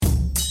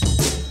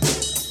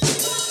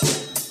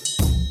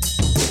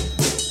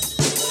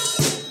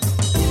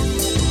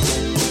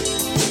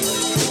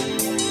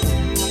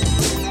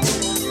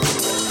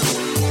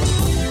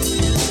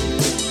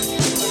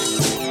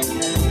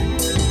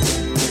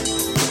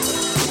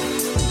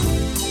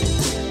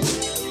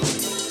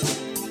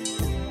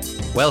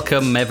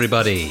Welcome,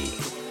 everybody.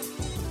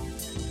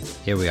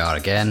 Here we are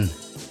again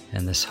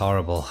in this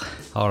horrible,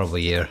 horrible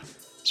year.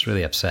 It's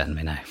really upsetting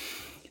me now.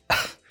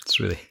 It's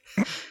really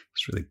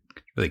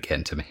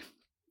getting to me.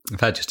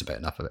 I've had just about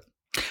enough of it.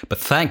 But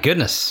thank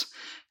goodness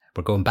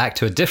we're going back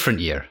to a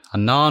different year, a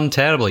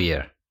non-terrible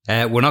year.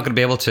 We're not going to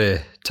be able to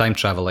time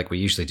travel like we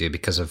usually do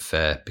because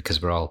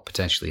we're all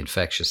potentially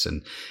infectious.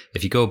 And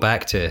if you go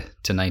back to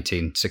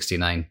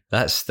 1969,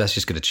 that's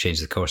just going to change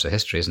the course of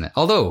history, isn't it?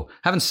 Although,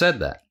 having said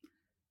that,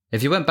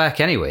 if you went back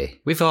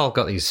anyway, we've all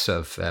got these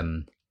sort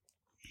of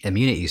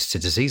immunities to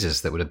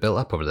diseases that would have built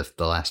up over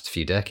the last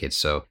few decades.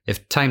 So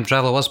if time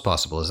travel was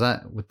possible,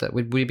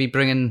 would we be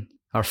bringing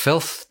our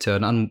filth to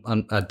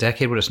a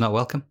decade where it's not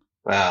welcome?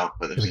 Well,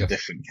 but there was a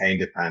different kind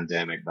of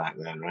pandemic back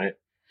then, right?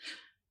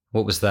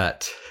 What was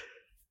that?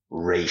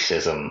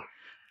 Racism.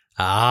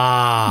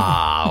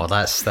 Well,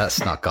 that's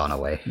not gone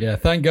away. Yeah,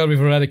 thank God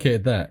we've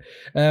eradicated that.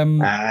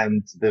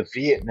 And the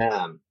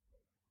Vietnam.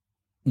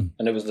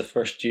 And it was the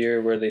first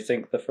year where they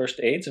think the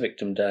first AIDS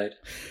victim died.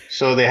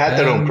 So they had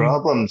their own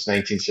problems,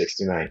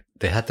 1969.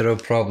 They had their own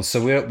problems.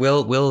 So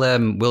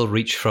we'll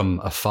reach from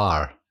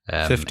afar.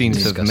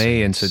 15th of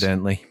May,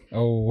 incidentally.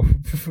 Oh,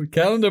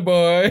 calendar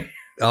boy.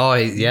 Oh,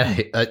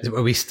 yeah.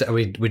 Are we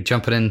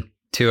jumping in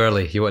too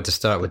early? You want to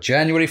start with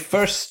January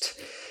 1st,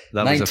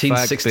 that 1969.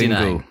 Was a fact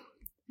bingo.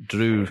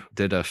 Drew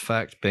did a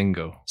fact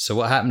bingo. So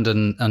what happened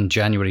on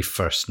January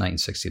 1st,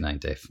 1969,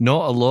 Dave?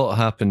 Not a lot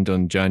happened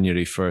on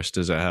January 1st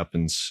as it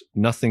happens.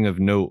 Nothing of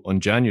note. On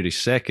January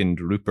 2nd,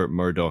 Rupert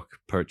Murdoch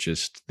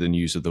purchased the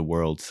News of the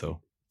World,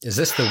 though. Is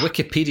this the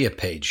Wikipedia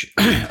page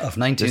of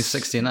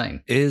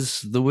 1969? This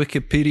is the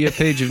Wikipedia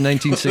page of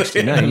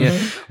 1969, yeah.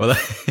 Well,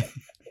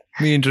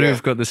 me and Drew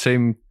have got the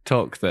same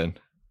talk then.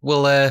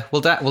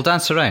 We'll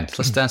dance around.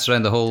 Let's dance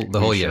around the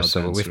whole year.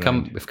 So we've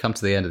come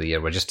to the end of the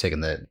year. We're just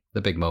taking the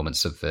big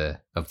moments of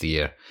the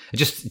year. It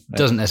just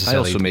doesn't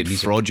necessarily. I also made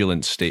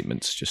fraudulent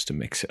statements just to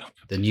mix it up.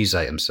 The news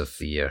items of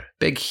the year.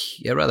 A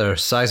rather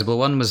sizable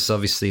one was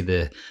obviously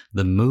the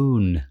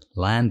moon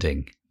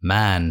landing.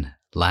 Man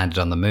landed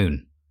on the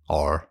moon,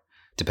 or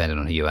depending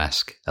on who you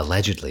ask,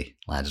 allegedly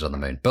landed on the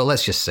moon. But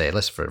let's just say,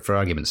 for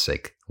argument's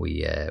sake,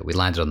 we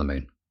landed on the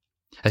moon.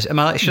 Should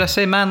I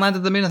say man landed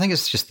on the moon? I think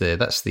it's just they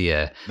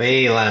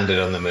landed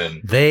on the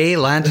moon. They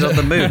landed on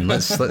the moon.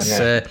 Let's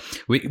yeah.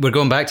 We're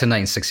going back to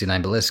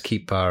 1969, but let's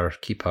keep our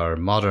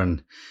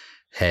modern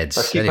heads.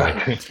 Let's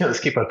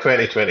keep our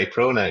 2020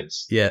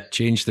 pronouns. Yeah,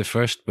 change the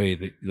first way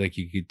that like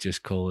you could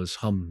just call us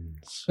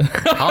hums.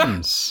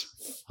 Hums.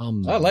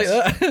 I like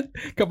that.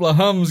 A couple of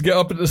hums get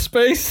up into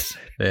space.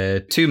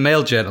 2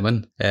 male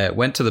gentlemen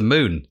went to the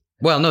moon.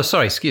 Well, no,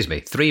 sorry, excuse me.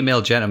 3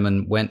 male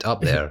gentlemen went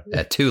up there.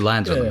 2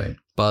 landed on the moon.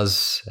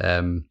 Buzz,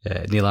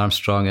 Neil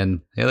Armstrong,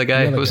 and the other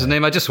guy. What was his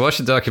name? I just watched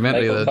the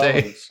documentary the other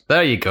day.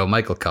 There you go,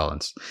 Michael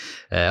Collins.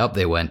 Up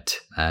they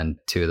went, and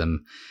 2 of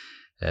them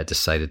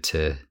decided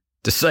they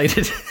were just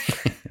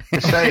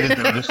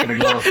going to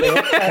go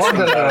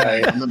wander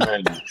around the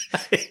moon.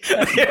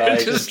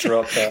 Just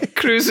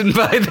cruising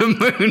by the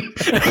moon.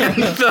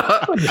 And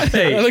thought,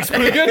 hey, that looks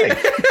pretty good.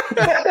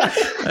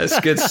 That's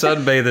good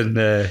sunbathing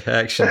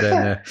action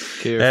down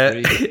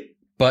there.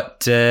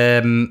 But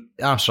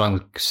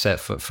Armstrong set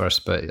foot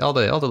first. But all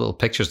the little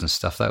pictures and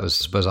stuff, that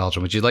was Buzz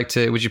Aldrin.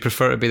 Would you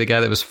prefer to be the guy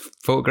that was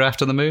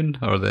photographed on the moon,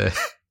 or the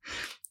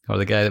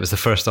guy that was the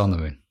first on the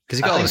moon? Because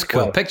he got all those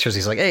cool pictures.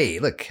 He's like, hey,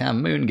 look, I'm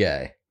a moon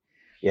guy.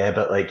 Yeah,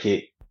 but like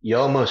you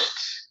almost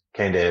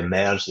kind of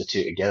merge the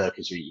two together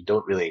because you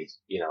don't really,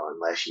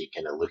 unless you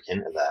kind of look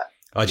into that.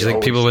 Oh, do you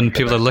think people are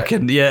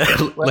looking,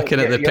 looking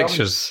at the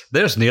pictures?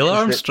 There's Neil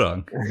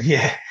Armstrong.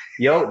 Yeah.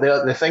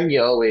 The thing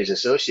you always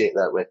associate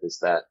that with is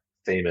that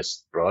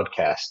famous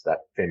broadcast, that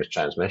famous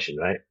transmission,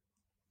 right?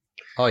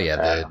 Oh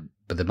yeah,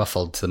 the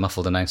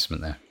muffled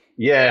announcement there.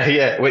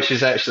 Yeah, which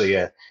is actually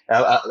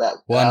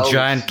one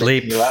giant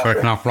leap for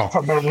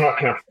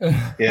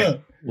Yeah.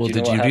 Well,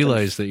 did you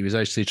realise that he was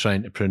actually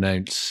trying to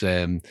pronounce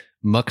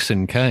Mux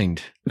and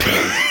Kind?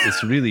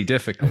 It's really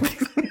difficult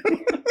with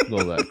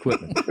all that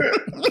equipment.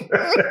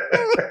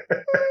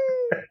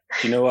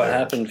 Do you know what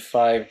happened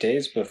 5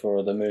 days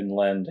before the moon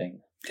landing?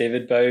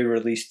 David Bowie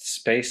released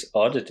Space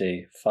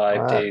Oddity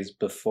 5 days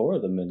before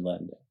the moon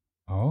landing.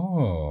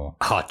 Oh,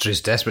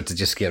 Drew's desperate to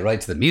just get right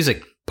to the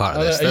music part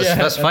of this.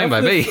 That's fine by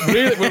me.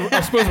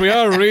 I suppose we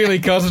are really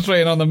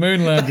concentrating on the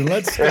moon landing.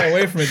 Let's get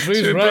away from it.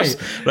 Drew's right.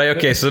 Right,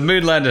 okay, so the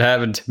moon landing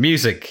happened.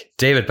 Music.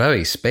 David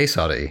Bowie, Space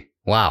Oddity.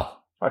 Wow.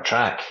 What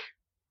track?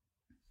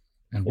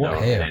 And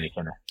what hair?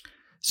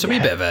 It's a wee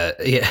bit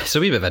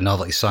of a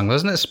novelty song,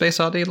 wasn't it? Space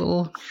Oddity,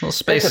 little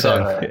space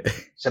song.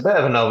 It's a bit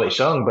of a novelty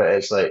song, but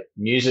it's like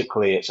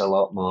musically, it's a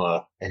lot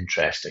more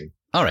interesting.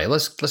 All right,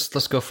 let's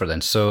go for it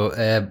then. So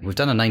we've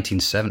done a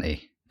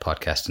 1970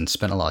 podcast and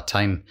spent a lot of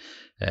time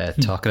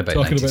talking about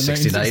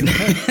 1969.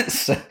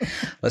 So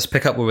let's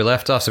pick up where we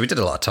left off. So we did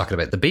a lot of talking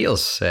about the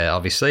Beatles,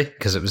 obviously,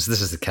 because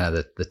this is the kind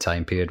of the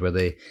time period where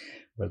they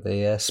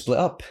split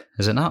up,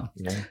 is it not?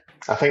 Yeah.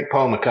 I think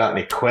Paul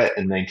McCartney quit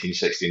in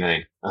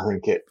 1969. I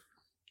think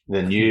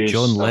the news.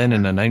 John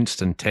Lennon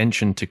announced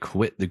intention to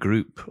quit the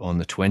group on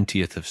the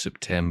 20th of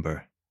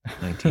September,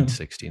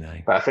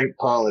 1969. But I think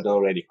Paul had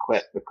already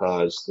quit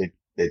because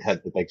they'd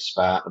had the big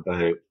spat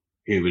about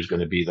who was going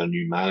to be their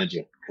new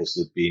manager, because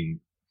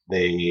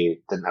they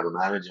didn't have a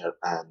manager,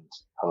 and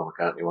Paul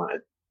McCartney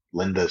wanted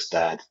Linda's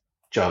dad.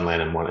 John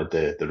Lennon wanted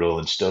the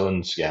Rolling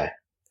Stones guy.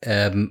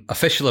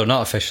 Official or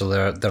not official,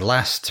 their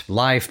last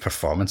live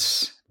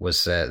performance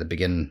was at the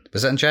beginning.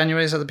 Was it in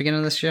January? Is that the beginning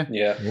of this year?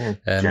 Yeah.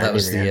 That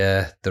was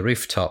the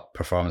rooftop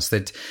performance.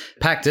 They'd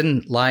packed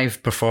in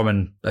live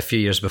performing a few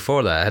years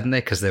before that, hadn't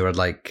they? Because they were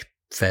like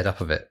fed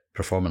up of it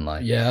performing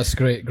live. Yeah, that's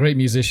great. Great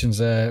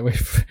musicians.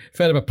 We've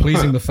fed up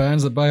pleasing the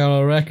fans that buy all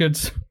our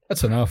records.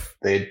 That's enough.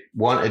 They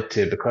wanted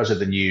to, because of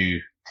the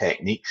new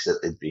techniques that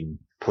they'd been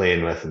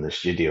playing with in the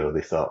studio,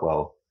 they thought,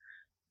 well,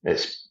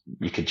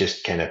 you could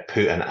just kind of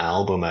put an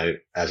album out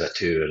as a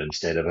tour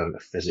instead of having to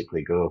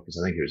physically go,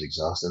 because I think it was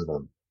exhausting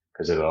them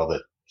because of all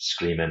the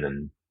screaming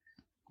and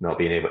not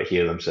being able to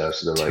hear themselves.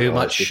 So they're too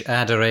much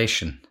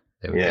adoration.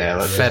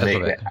 Let's fed make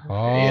up of it.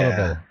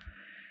 Horrible.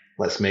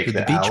 Let's make Did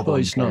the Beach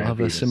Boys not have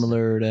a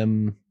similar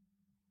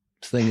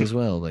thing as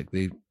well? Like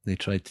they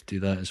tried to do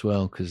that as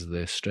well because of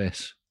the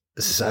stress.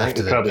 This is I think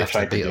after they probably after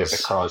tried to do it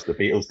because the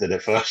Beatles did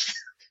it first.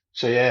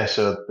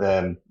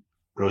 So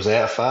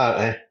Rosetta Fart,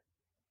 eh?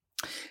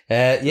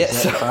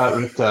 Yes. Fart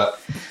rooftop.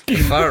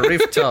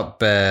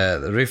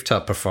 The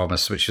rooftop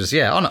performance, which was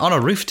on a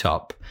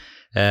rooftop.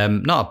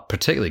 Not a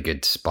particularly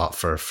good spot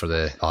for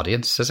the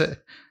audience, is it?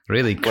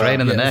 Really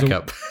craning the neck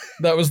up.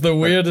 That was the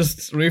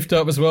weirdest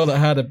rooftop as well. That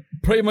had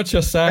pretty much a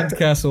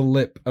sandcastle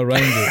lip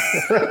around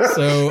it.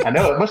 So I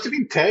know it must have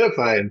been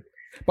terrifying.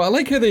 But I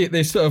like how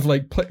they sort of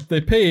like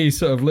they pay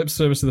sort of lip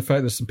service to the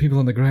fact there's some people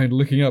on the ground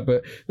looking up,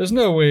 but there's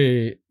no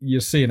way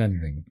you're seeing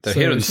anything. They're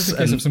hearing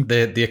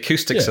the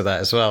acoustics of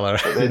that as well.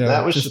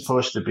 That was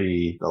supposed to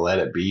be the Let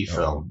It Be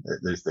film.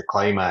 The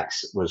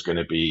climax was going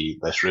to be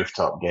this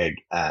rooftop gig,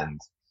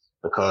 and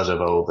because of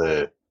all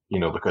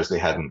because they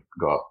hadn't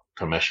got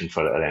permission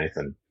for it or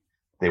anything,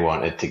 they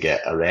wanted to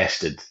get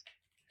arrested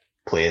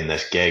playing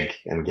this gig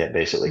and get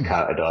basically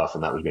carted off,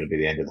 and that was going to be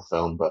the end of the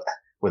film. But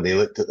when they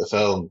looked at the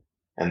film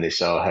and they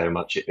saw how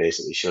much it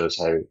basically shows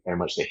how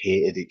much they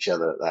hated each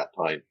other at that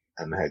point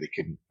and how they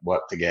couldn't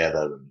work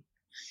together, and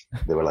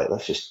they were like,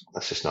 let's just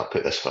not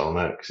put this film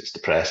out because it's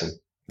depressing.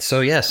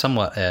 So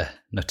somewhat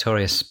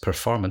notorious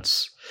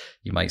performance,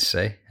 you might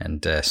say.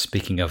 And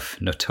speaking of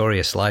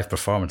notorious live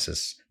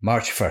performances,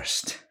 March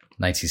 1st,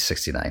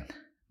 1969,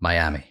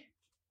 Miami,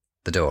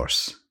 The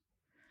Doors.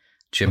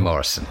 Jim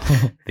Morrison,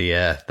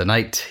 the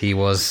night he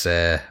was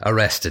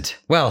arrested.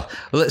 Well,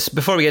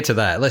 before we get to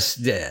that,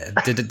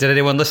 did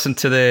anyone listen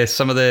to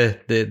some of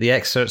the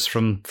excerpts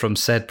from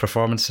said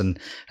performance and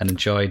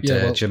enjoyed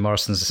Jim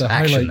Morrison's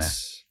action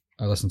highlights,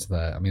 there? I listened to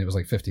that. I mean, it was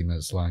like 15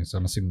 minutes long, so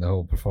I'm assuming the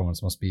whole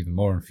performance must be even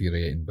more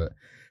infuriating. But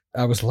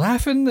I was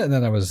laughing, and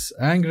then I was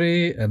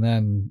angry, and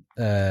then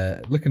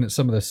looking at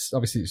some of this.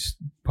 Obviously, it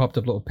popped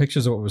up little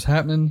pictures of what was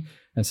happening,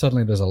 and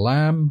suddenly there's a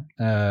lamb.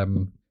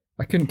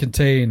 I couldn't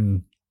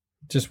contain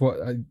just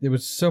there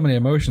was so many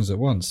emotions at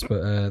once,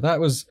 but that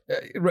was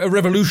a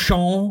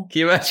revolution. Can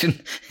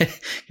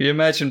you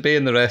imagine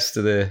being the rest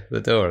of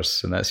the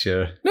Doors, and that's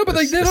your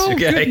they're all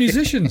good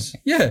musicians.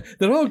 Yeah,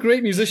 they're all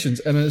great musicians,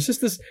 and it's just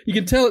this. You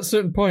can tell at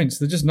certain points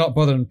they're just not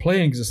bothering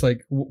playing because it's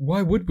like,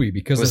 why would we?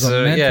 Because there's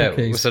a mental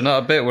case. Was there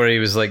not a bit where he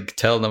was like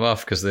telling them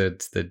off because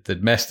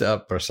they'd messed it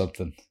up or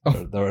something,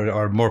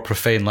 or more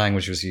profane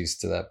language was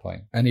used to that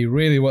point? And he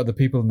really wanted the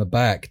people in the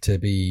back to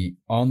be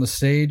on the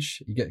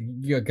stage.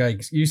 You got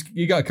guys.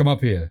 You got to come up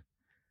here.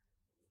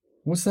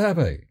 What's that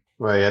about?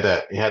 Well,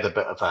 he had a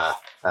bit of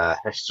a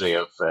history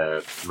of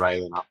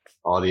riling up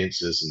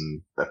audiences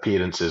and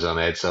appearances on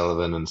Ed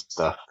Sullivan and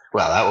stuff.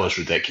 Well, that was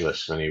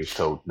ridiculous when he was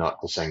told not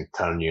to sing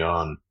 "Turn You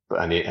On,"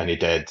 and he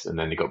did, and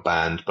then he got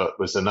banned. But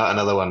was there not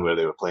another one where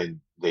they were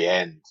playing "The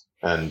End,"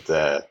 and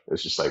it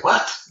was just like,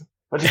 what?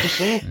 What did you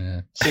say?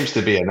 Yeah. Seems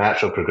to be a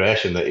natural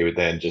progression that he would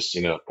then just,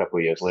 a couple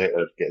of years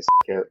later get his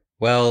out.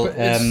 Well,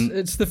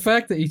 it's the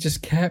fact that he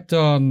just kept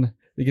on.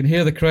 You can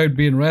hear the crowd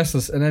being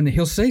restless, and then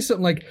he'll say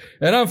something like,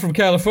 "And I'm from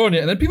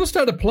California," and then people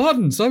start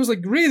applauding. So I was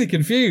like really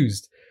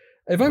confused.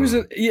 If I was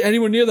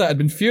anywhere near that, I'd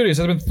been furious.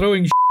 I'd been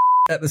throwing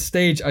at the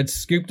stage. I'd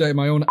scooped out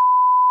my own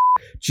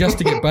just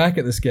to get back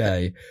at this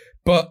guy.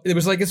 But it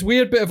was like this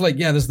weird bit of like,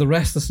 there's the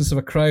restlessness of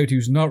a crowd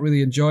who's not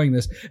really enjoying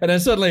this. And then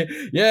suddenly,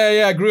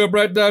 I grew up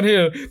right down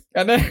here.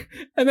 And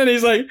then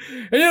he's like,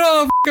 and you're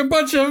all a fucking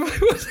bunch of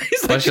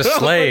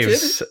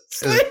slaves.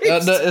 So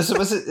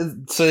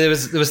there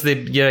was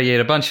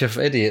a bunch of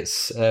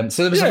idiots.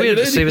 So there was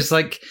weird. So he was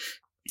like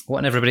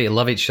wanting everybody to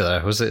love each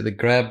other. Was it the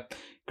grab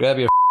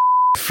your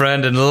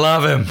friend and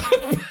love him?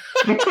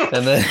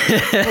 and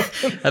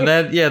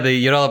then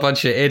you're all a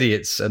bunch of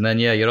idiots, and then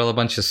you're all a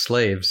bunch of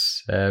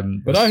slaves.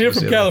 But I'm here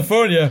from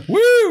California.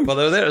 Woo! Well,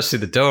 they were there to see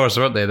the Doors,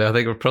 weren't they? I think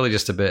they were probably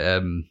just a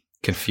bit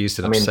confused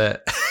and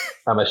upset.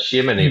 I'm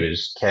assuming he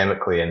was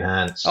chemically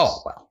enhanced.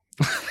 Oh well,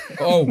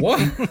 Oh, what?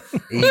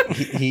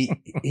 he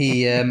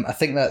I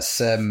think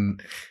that's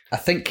I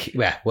think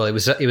well it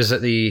was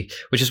at the,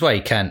 which is why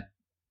you can't,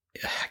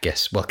 I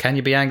guess, well, can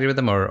you be angry with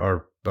them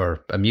or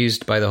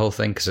amused by the whole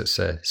thing, because it's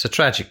a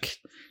tragic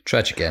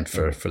end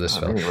for this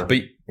film. But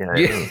he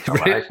wasn't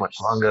alive much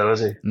longer, was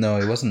he? no,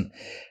 he wasn't.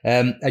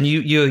 And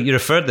you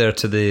referred there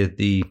to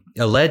the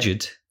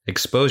alleged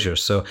exposure.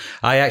 So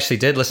I actually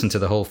did listen to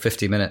the whole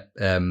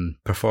 50-minute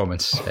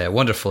performance,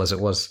 wonderful as it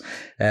was,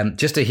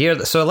 just to hear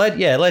that. So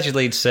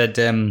allegedly it said,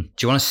 "Do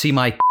you want to see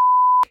my?"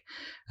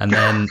 and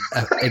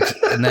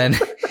then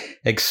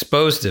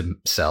exposed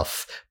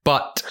himself.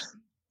 But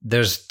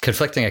there's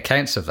conflicting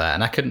accounts of that,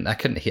 and I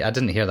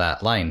didn't hear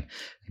that line.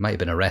 He might have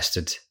been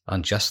arrested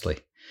unjustly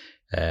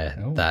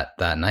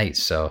that night.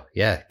 So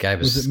yeah, guy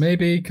was. Was it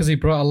maybe because he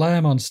brought a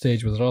lamb on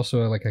stage? Was it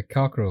also like a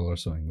cockerel or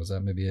something? Was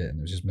that maybe it? And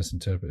it was just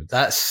misinterpreted.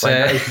 That's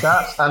He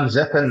starts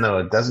unzipping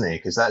though, doesn't he?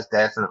 Because that's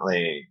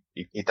definitely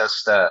he does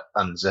start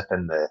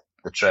unzipping the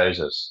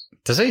trousers.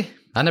 Does he?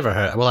 I never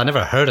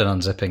heard an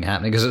unzipping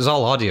happening because it was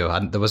all audio.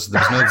 And there was no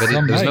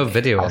video. There was no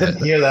video I of it.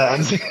 didn't hear that.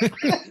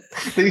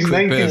 These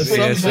Quick bit of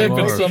 1960s.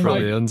 ASMR from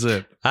the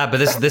unzip. But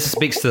this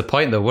speaks to the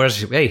point though.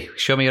 Hey,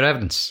 show me your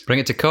evidence. Bring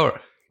it to court.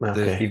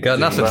 Okay. You've got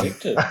nothing.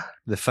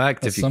 The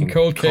fact, That's if you some can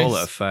cold call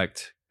case. it a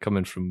fact,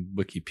 coming from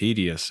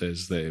Wikipedia,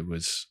 says that it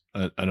was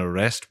an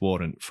arrest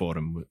warrant for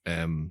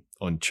him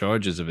on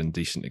charges of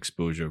indecent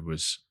exposure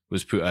was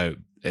put out.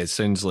 It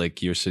sounds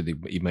like you're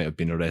saying he might have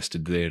been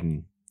arrested there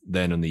and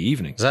then on the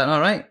evening. Is that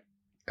not right?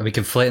 Are we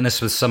conflating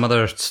this with some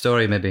other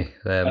story, maybe?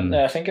 And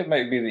I think it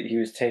might be that he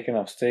was taken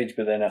off stage,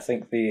 but then I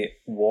think the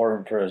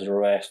warrant for his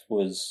arrest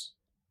was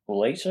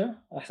later,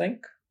 I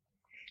think.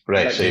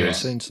 Right, so Yeah, he it was,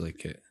 sounds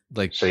like it.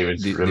 Like so he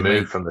was they removed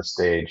might from the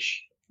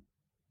stage.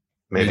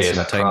 Maybe need as a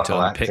some time to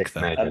prophylactic unpick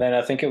that. measure. And then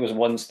I think it was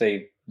once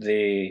they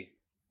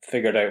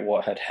figured out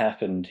what had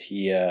happened,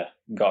 he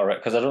got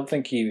arrested. Because I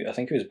think he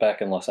was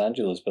back in Los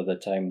Angeles by the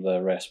time the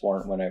arrest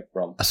warrant went out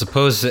from. I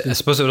suppose it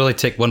would only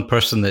take one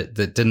person that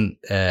didn't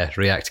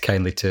react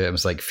kindly to it and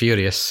was like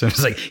furious. It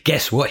was like,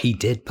 guess what he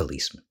did,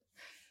 policeman?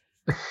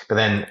 But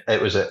then it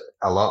was a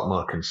lot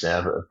more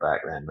conservative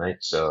back then, right?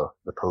 So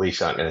the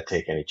police aren't going to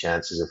take any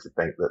chances if they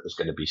think that there's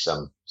going to be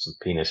some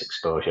penis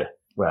exposure.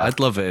 Well, I'd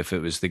love it if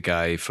it was the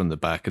guy from the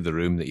back of the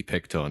room that he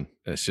picked on.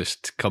 It's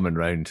just coming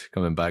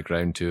back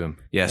round to him.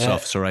 Yes,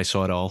 officer, I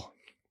saw it all.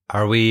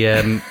 Are we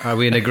in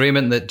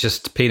agreement that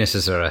just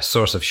penises are a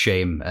source of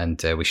shame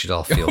and we should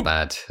all feel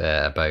bad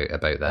about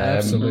that?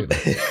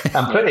 Absolutely.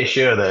 I'm pretty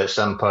sure that at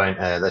some point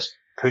this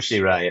Pussy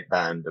Riot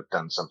band have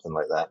done something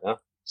like that, no?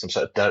 Some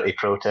sort of dirty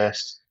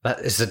protest. That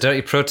is a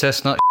dirty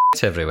protest, not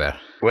everywhere.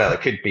 Well,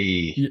 it could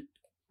be.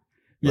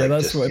 Yeah, like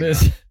that's just, what it you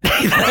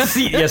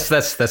is. Yes,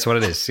 that's what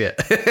it is. Yeah.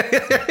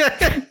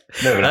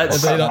 No,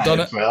 That's- Have they not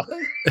done it? Well,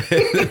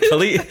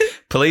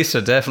 Police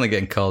are definitely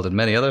getting called, and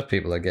many other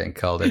people are getting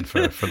called in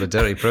for the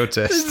dirty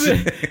protests.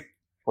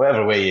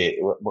 whatever way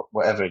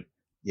whatever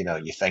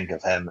you think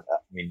of him, I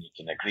mean, you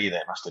can agree that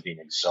it must have been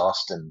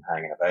exhausting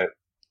hanging about,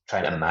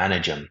 trying to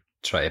manage him.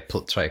 try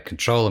to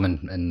control him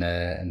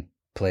and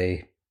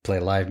play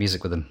live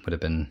music with him would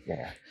have been.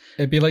 Yeah,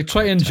 It'd be like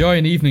try to enjoy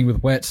an evening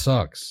with wet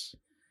socks.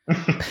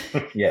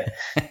 yeah,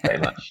 pretty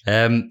much.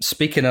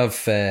 Speaking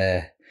of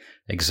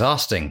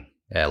exhausting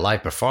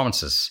live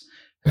performances,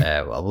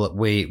 well,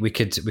 we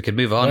could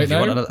move on Right if you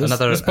now? want This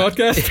another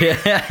podcast?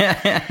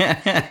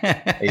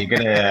 Are you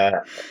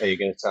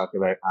gonna talk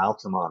about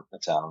Altamont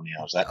Italia?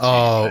 Or is that too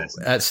Oh,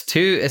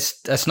 depressing?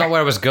 that's not where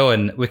I was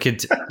going. We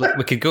could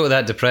go to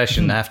that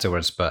depression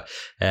afterwards, but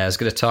I was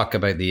going to talk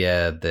about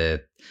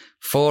the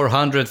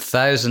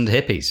 400,000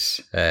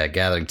 hippies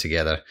gathering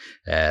together.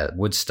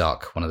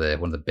 Woodstock, one of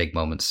the big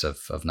moments of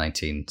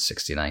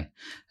 1969,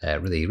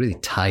 really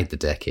tied the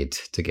decade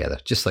together,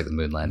 just like the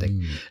moon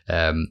landing.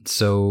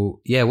 So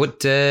yeah,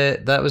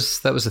 that was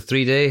a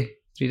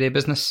 3-day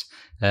business.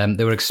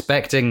 They were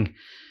expecting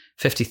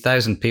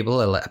 50,000 people.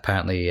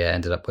 Apparently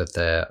ended up with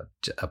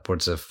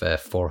upwards of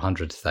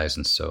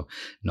 400,000. So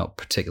not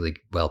particularly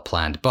well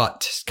planned,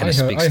 but kind of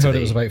speaks I to heard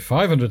it was about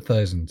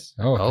 500,000.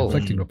 Oh,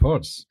 conflicting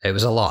reports. it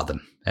was a lot of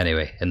them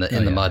anyway in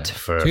the mud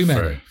for Too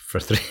many. for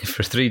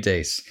 3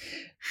 days.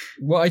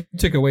 What I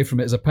took away from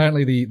it is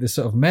apparently the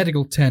sort of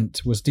medical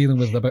tent was dealing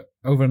with about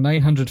over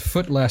 900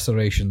 foot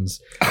lacerations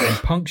and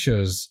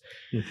punctures,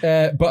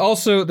 but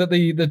also that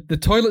the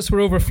toilets were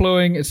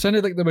overflowing. It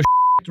sounded like there was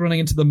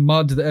running into the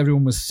mud that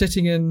everyone was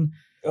sitting in.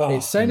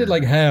 It sounded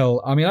like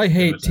hell. I mean, I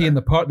hate tea in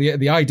the park,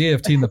 the idea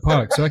of tea in the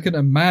park, so I couldn't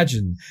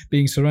imagine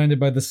being surrounded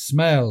by the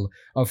smell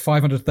of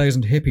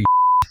 500,000 hippies.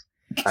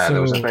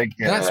 There was So a big,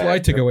 that's what I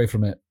took away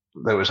from it.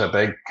 There was a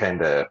big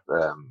kind of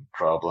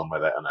problem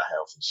with it on a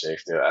health and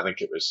safety. I think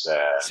it was.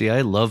 See,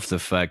 I love the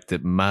fact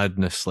that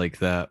madness like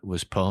that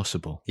was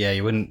possible. Yeah,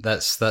 you wouldn't.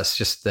 That's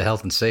just the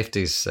health and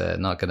safety's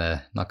not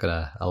gonna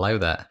allow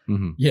that.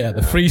 Mm-hmm. Yeah,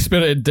 the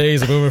free-spirited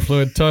days of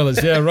overflowing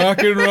toilets. Yeah, rock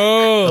and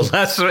roll.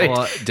 That's right.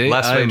 Well,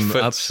 Last I'm right foots.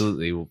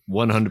 absolutely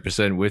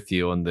 100% with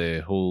you on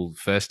the whole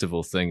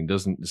festival thing.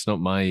 It's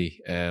not my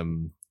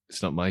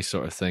it's not my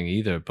sort of thing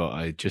either, but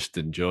I just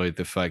enjoyed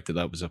the fact that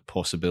that was a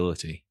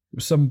possibility.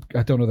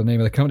 I don't know the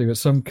name of the company, but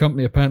some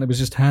company apparently was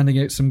just handing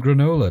out some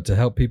granola to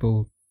help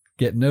people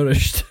get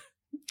nourished.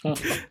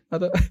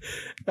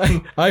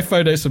 I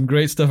found out some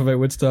great stuff about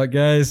Woodstock,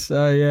 guys.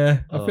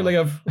 I feel like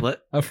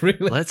I've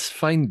really. Let's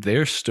find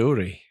their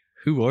story.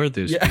 Who are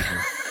those people?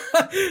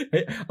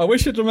 I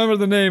wish I'd remember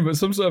the name, but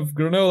some sort of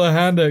granola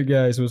handout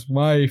guys was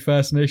my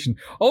fascination.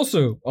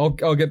 Also, I'll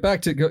get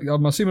back to.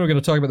 I'm assuming we're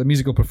going to talk about the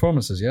musical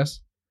performances. Yes.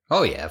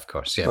 Oh yeah, of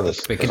course. Yeah, Well,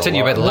 we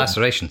continue about the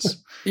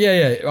lacerations.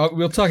 Yeah.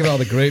 We'll talk about all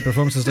the great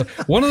performances.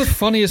 One of the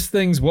funniest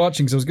things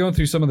watching, because I was going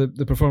through some of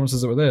the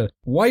performances that were there.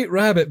 White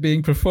Rabbit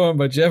being performed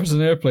by Jefferson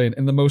Airplane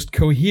in the most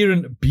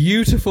coherent,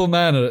 beautiful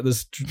manner at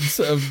this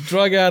sort of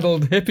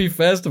drug-addled hippie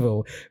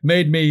festival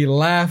made me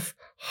laugh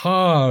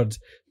hard.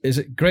 Is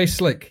it Grace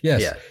Slick?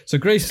 Yes. Yeah. So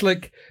Grace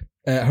Slick,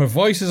 her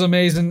voice is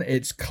amazing.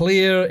 It's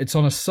clear. It's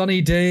on a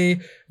sunny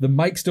day. The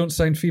mics don't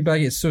sound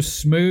feedbacky. It's so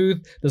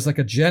smooth. There's like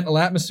a gentle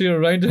atmosphere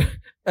around her.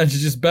 And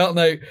she's just belting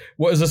out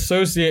what is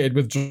associated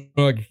with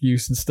drug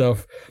use and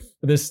stuff.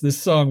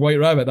 This song, White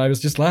Rabbit, and I was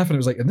just laughing. It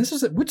was like, and this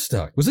is at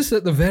Woodstock. Was this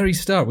at the very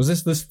start? Was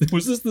this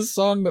the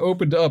song that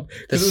opened it up?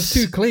 Because it was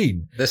too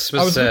clean. This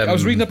was. I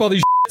was reading up all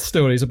these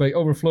stories about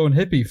overflowing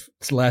hippie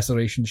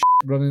laceration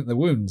running into the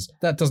wounds.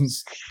 That doesn't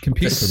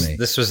compute for me.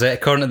 This was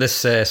according to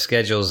this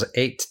schedule's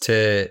 8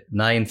 to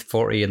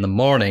 9:40 in the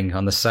morning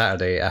on the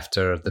Saturday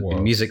after there'd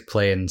been music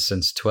playing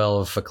since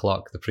 12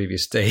 o'clock the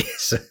previous day.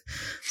 So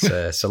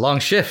it's a long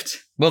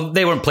shift. Well,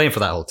 they weren't playing for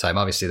that whole time.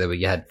 Obviously,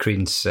 you had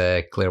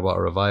Creedence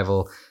Clearwater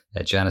Revival,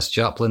 Janis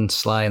Joplin,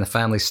 Sly and the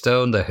Family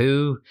Stone, The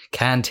Who,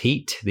 Canned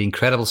Heat, The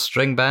Incredible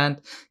String Band,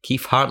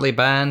 Keith Hartley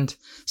Band,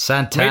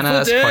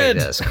 Santana.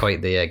 That's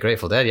quite the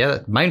Grateful Dead. Yeah,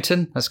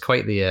 Mountain. That's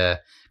quite the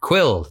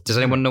Quill. Does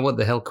anyone know what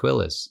the hell Quill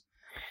is?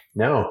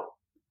 No.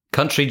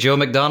 Country Joe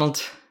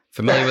McDonald.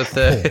 Familiar with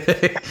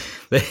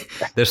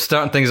they're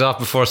starting things off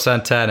before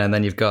Santana, and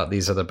then you've got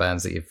these other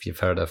bands that you've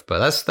heard of. But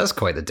that's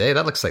quite the day.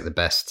 That looks like the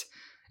best.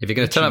 If you're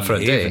going to turn up for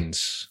a day,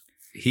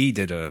 he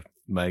did a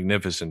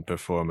magnificent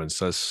performance.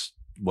 That's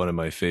one of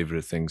my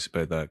favorite things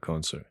about that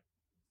concert.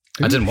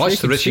 I didn't watch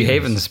the Richie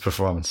Havens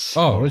performance.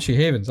 Oh, Richie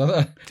Havens. I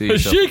thought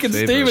Shakin'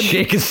 Stevens.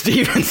 Shakin'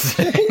 Stevens.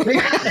 Like,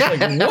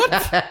 what?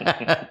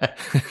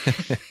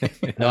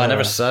 No, I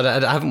never saw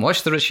it. I haven't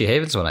watched the Richie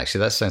Havens one, actually.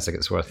 That sounds like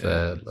it's worth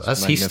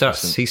as he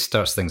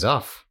starts things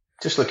off.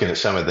 Just looking at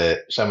some of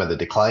the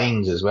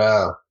declines as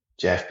well.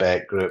 Jeff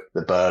Beck Group,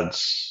 The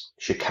Byrds,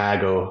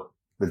 Chicago,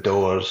 The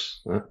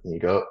Doors. There you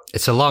go.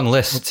 It's a long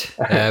list.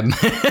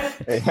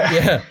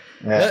 Yeah.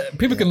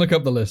 People can look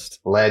up the list.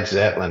 Led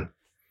Zeppelin.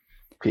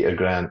 Peter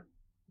Grant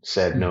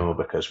said no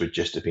because we'd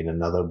just have been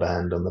another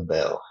band on the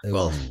bill.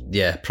 Well,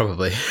 yeah,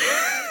 probably.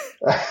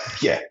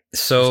 Yeah.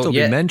 So still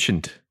be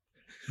mentioned.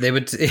 They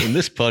would in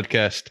this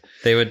podcast.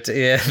 They would,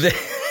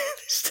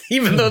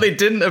 even though they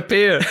didn't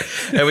appear,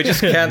 we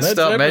just can't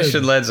stop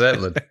mentioning Led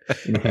Zeppelin.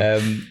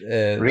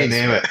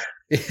 Rename it.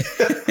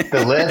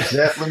 The Led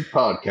Zeppelin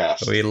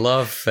podcast. We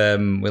love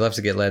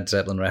to get Led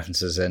Zeppelin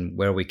references in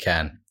where we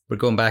can. We're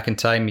going back in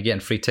time. You're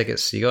getting free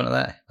tickets. You going to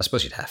that? I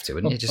suppose you'd have to,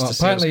 wouldn't you? Just to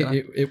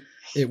apparently,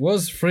 it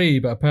was free,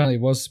 but apparently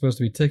it was supposed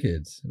to be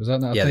ticketed. Was that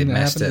not a thing? Yeah, they that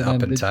messed happened? it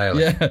up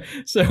entirely. Yeah,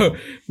 so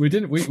we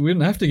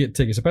didn't have to get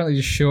tickets. Apparently,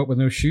 just show up with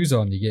no shoes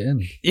on, you get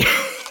in.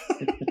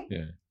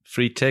 Yeah,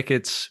 free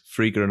tickets,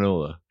 free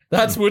granola.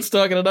 That's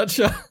Woodstock in a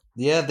nutshell.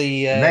 Yeah, and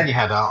then you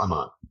had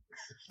Altamont.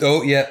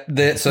 Oh yeah,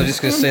 so I'm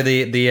just going to say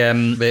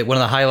the one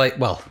of the highlight.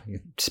 Well,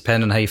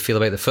 depending on how you feel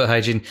about the foot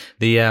hygiene,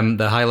 the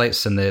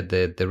highlights and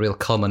the real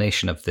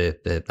culmination of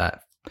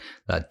that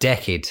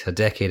decade, a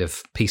decade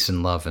of peace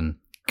and love and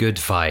good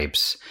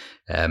vibes,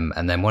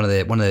 and then one of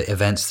the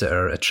events that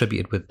are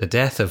attributed with the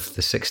death of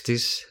the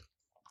 '60s,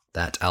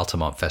 that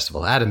Altamont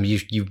Festival. Adam,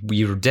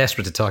 you were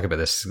desperate to talk about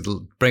this.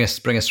 Bring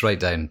us right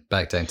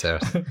back down to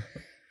earth.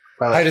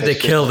 Well, how did they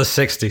kill the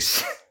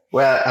 '60s?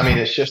 Well, I mean,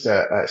 it's just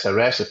it's a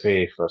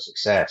recipe for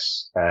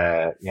success.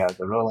 You have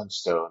the Rolling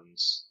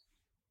Stones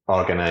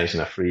organising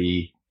a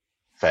free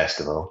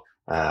festival.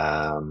 You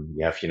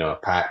have, a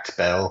packed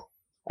bill,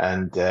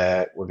 and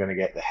we're going to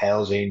get the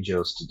Hells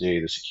Angels to do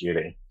the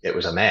security. It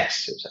was a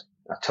mess. It was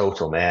a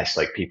total mess.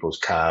 Like, people's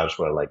cars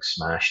were like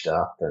smashed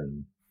up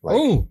and like.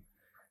 Oh,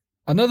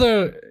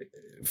 another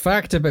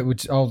fact about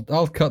which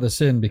I'll cut this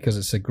in because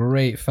it's a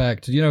great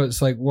fact.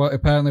 It's like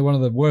apparently one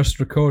of the worst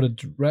recorded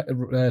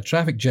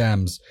traffic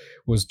jams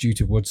was due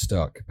to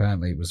Woodstock.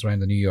 Apparently it was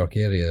around the New York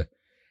area.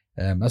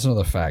 That's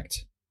another fact.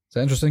 Is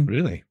that interesting?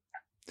 Really?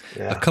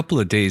 Yeah. A couple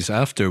of days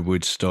after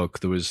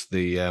Woodstock, there was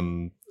the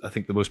I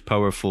think the most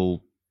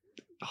powerful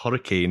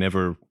hurricane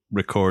ever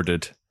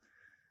recorded.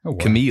 Oh, wow.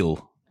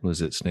 Camille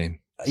was its name.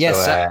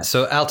 Yes,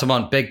 so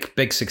Altamont,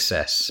 big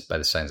success by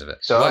the sounds of it.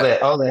 So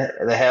all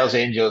the Hells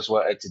Angels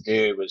wanted to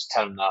do was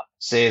turn up.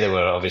 Say they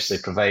were obviously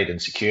providing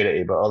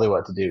security, but all they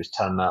wanted to do was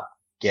turn up,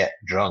 get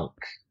drunk,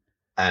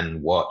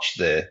 and watch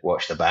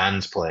the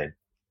bands playing.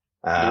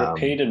 They were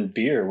paid in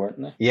beer,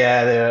 weren't they?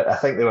 Yeah, I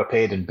think they were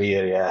paid in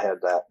beer. Yeah, I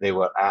heard that. They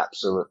were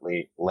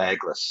absolutely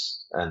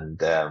legless, and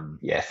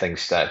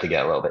things started to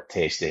get a little bit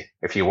tasty.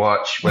 If you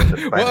watch, what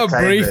a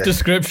brief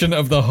description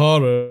of the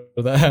horror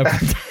that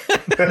happened.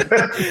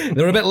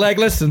 They were a bit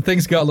legless, and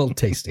things got a little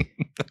tasty.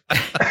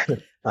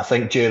 I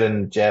think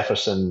during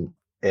Jefferson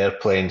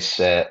Airplane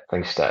set,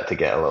 things started to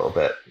get a little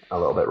bit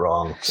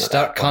wrong.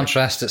 Stark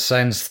contrast, it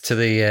sounds, to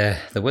the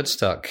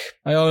Woodstock.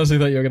 I honestly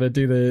thought you were going to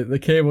do the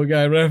Cable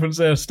Guy reference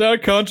there.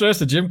 Stark contrast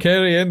to Jim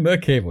Carrey in The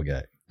Cable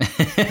Guy.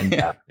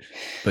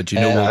 But you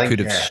know what could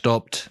have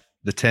stopped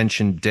the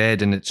tension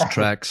dead in its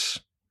tracks?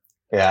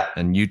 Yeah.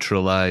 And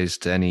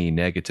neutralized any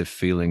negative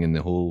feeling in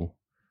the whole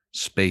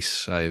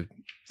space, I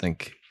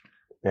think.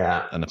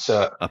 Yeah. And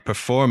a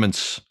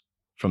performance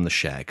from the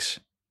Shags.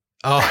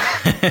 Oh,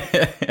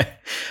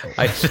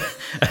 I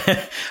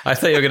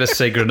thought you were going to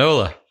say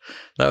granola.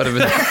 That would have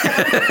been.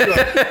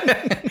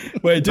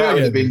 Wait, that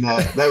would have been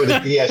that would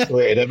have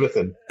de-escalated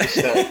everything. Just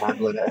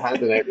handing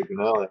out the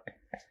granola.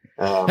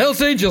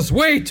 Hells Angels,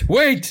 wait!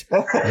 Look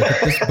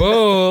at this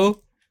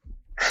bowl.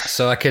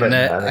 So I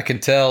can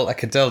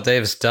tell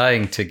Dave's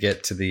dying to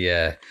get to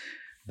the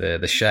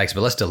Shags, but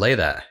let's delay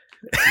that.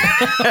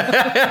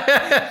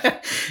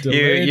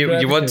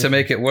 you want to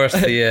make it worth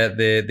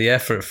the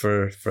effort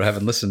for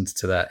having listened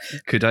to that.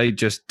 Could I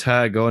just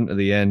tag on to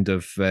the end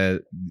of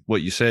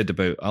what you said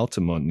about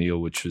Altamont, Neil,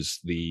 which was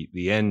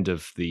the end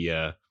of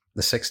the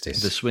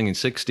 60s, the swinging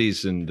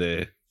 60s, and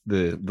the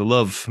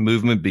love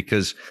movement?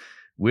 Because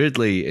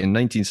weirdly, in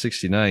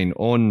 1969,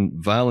 on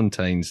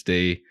Valentine's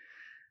Day,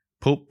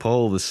 Pope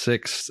Paul VI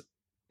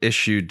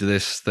issued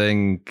this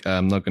thing.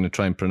 I'm not going to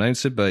try and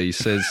pronounce it, but he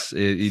says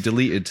he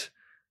deleted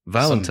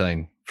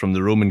Valentine from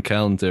the Roman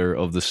calendar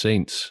of the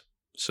saints.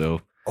 So,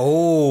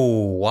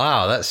 oh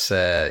wow, that's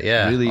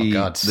really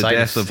the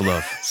death of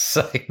love,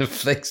 sign of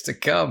things to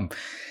come.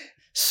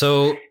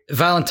 So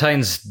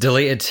Valentine's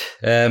deleted.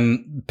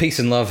 Peace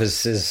and love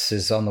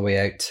is on the way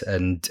out,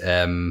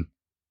 and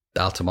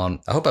Altamont.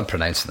 I hope I'm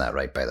pronouncing that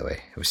right. By the way,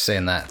 I was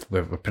saying that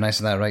we're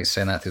pronouncing that right,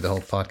 saying that through the whole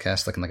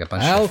podcast, looking like a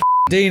bunch of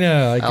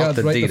Dina. I got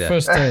it right the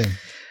first time.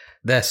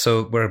 There,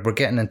 so we're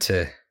getting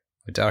into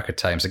darker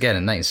times again.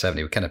 In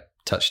 1970, we kind of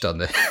touched on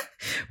the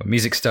when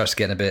music starts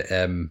getting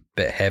a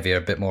bit heavier,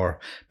 a bit more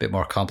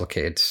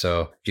complicated.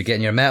 So you're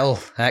getting your metal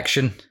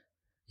action.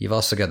 You've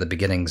also got the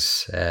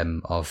beginnings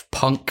of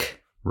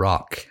punk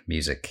rock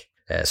music.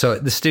 So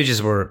the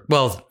Stooges were,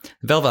 well,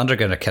 Velvet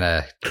Underground are kind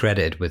of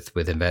credited with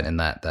inventing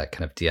that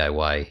kind of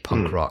DIY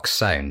punk rock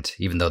sound,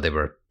 even though they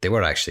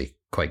were actually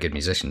quite good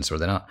musicians, were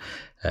they not?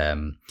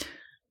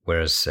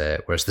 Whereas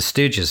the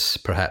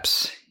Stooges,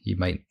 perhaps you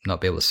might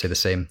not be able to say the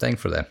same thing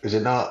for them. Is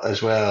it not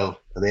as well?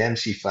 Are the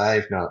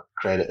MC5 not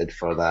credited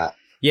for that?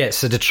 Yeah,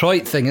 it's a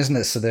Detroit thing, isn't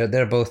it? So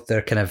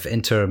they're kind of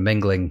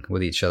intermingling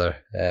with each other.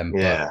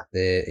 Yeah.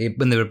 But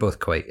when they were both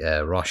quite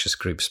raucous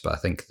groups, but I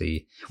think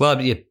what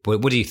do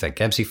you think?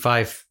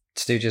 MC5,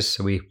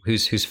 Stooges?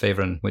 Who's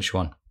favouring which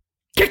one?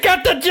 Kick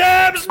out the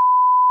jams.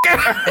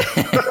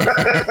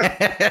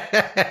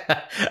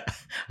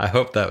 I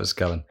hope that was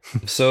coming.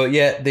 So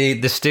yeah, the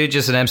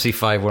Stooges and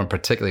MC5 weren't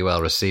particularly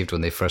well received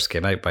when they first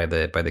came out by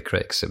the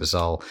critics. It was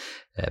all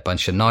a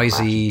bunch of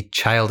noisy,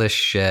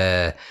 childish.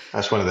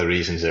 That's one of the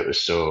reasons it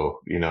was so,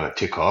 it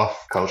took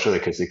off culturally,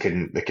 because they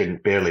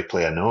couldn't barely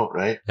play a note,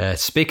 right?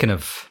 Speaking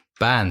of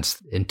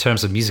bands, in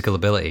terms of musical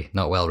ability,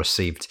 not well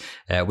received.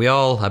 We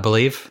all, I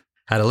believe,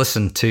 had a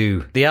listen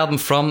to the album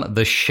from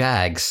the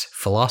Shags,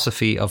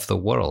 Philosophy of the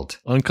World.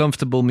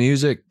 Uncomfortable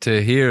music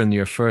to hear in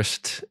your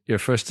first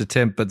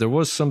attempt, but there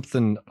was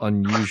something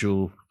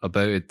unusual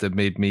about it that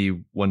made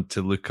me want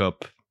to look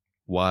up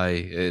why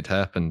it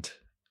happened.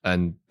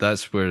 And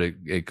that's where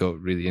it got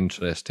really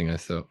interesting, I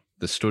thought.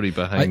 The story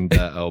behind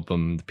that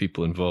album, the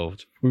people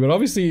involved. We were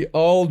obviously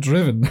all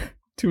driven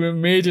to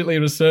immediately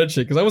research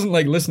it, because I wasn't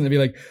listening to be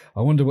like,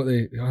 I wonder what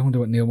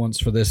Neil wants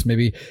for this.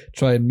 Maybe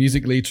try and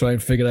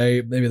figure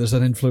out, maybe there's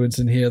an influence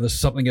in here, there's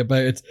something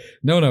about it.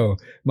 No.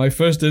 My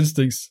first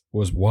instinct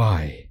was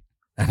why.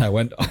 And I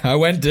went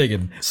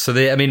digging. So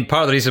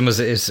part of the reason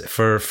is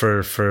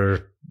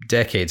for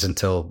decades,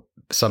 until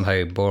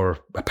somehow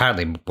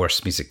apparently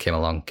worse music came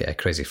along.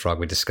 Crazy Frog,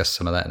 we discussed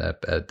some of that in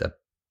a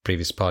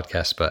previous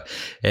podcast, but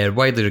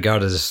widely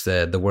regarded as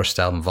the worst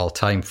album of all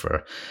time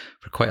for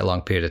quite a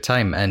long period of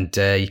time. And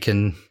you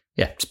can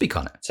speak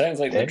on it. Sounds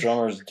like the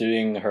drummer's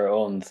doing her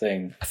own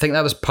thing. I think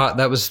that was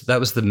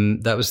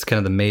kind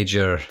of the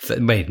major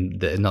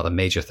not the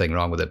major thing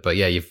wrong with it, but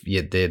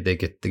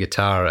the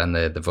guitar and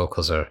the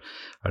vocals are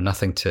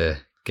nothing to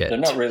get. They're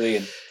not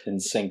really in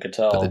sync at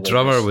all. But the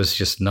drummer was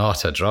just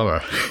not a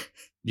drummer.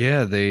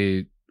 Yeah,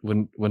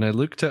 when I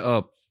looked it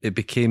up, it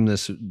became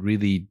this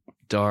really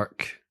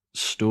dark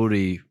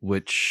story,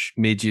 which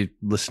made you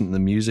listen to the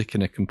music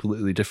in a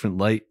completely different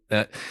light.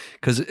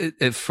 Because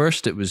at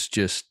first it was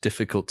just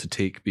difficult to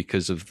take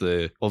because of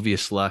the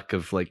obvious lack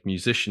of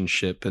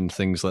musicianship and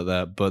things like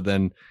that. But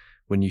then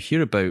when you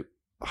hear about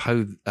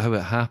how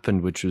it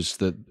happened, which was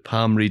the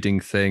palm reading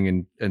thing,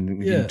 and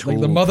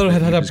the mother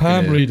had a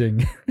palm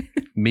reading.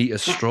 meet a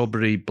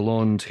strawberry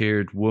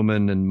blonde-haired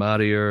woman and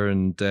marry her,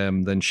 and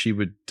then she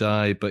would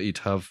die, but he'd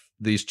have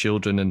these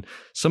children. And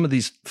some of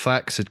these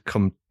facts had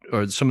come,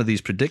 or some of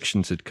these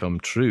predictions had come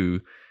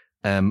true.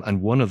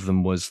 And one of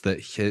them was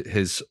that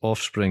his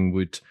offspring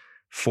would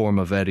form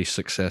a very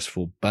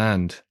successful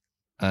band.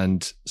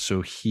 And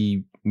so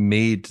he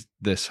made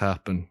this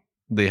happen.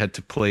 They had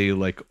to play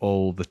like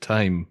all the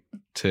time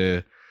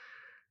to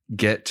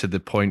get to the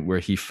point where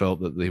he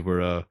felt that they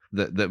were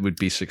that would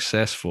be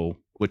successful,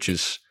 which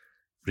is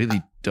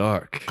really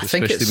dark,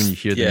 especially when you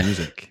hear the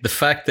music. The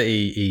fact that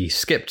he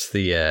skipped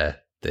the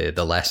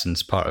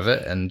lessons part of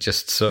it and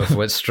just sort of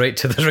went straight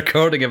to the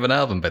recording of an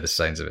album by the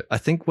sounds of it. I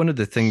think one of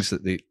the things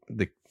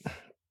that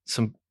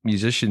some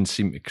musicians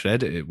seem to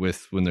credit it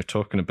with when they're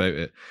talking about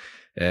it,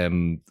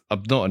 I'm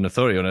not an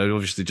authority on it. I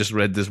obviously just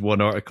read this one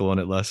article on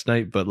it last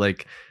night, but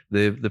like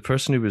the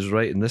person who was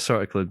writing this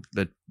article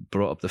had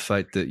brought up the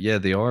fact that, yeah,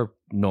 they are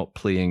not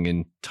playing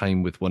in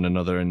time with one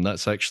another, and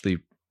that's actually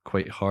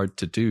quite hard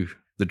to do.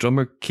 The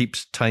drummer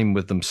keeps time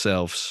with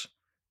themselves.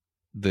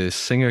 The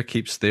singer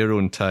keeps their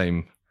own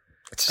time.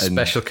 It's a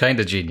special kind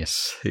of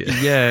genius.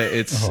 Yeah,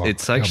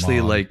 it's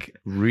actually like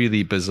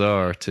really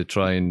bizarre to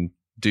try and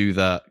do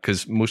that,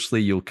 because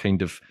mostly you'll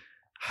kind of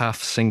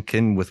half sync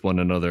in with one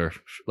another,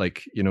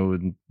 like, you know,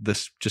 and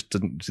this just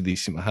doesn't really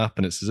seem to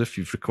happen. It's as if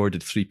you've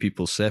recorded three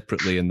people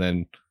separately, and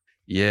then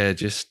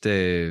just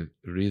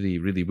really,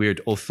 really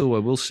weird. Although I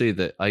will say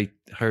that I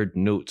heard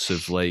notes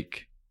of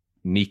like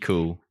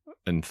Nico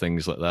and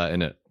things like that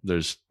in it.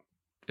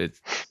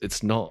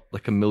 It's not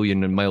like a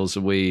million miles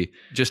away.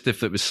 Just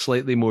if it was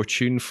slightly more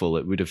tuneful,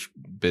 it would have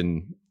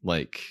been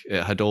like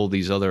it had all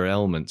these other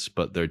elements,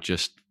 but they're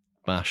just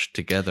mashed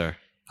together.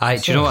 Do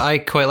you know what I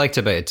quite liked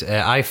about it?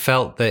 I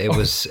felt that it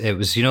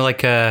was you know,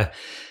 like I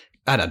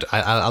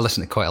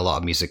listen to quite a lot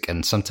of music,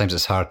 and sometimes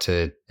it's hard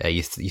to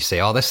you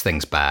say, oh, this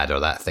thing's bad or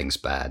that thing's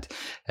bad.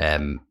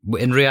 In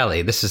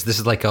reality, this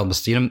is like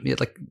almost, you know,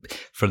 like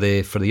for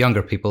the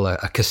younger people,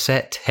 a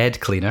cassette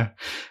head cleaner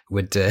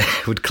would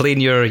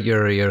clean your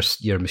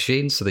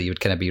machine so that you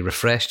would kind of be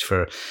refreshed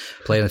for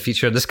playing in the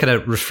future. This kind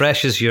of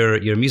refreshes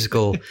your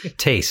musical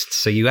taste,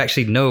 so you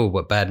actually know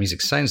what bad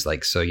music sounds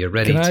like, so you're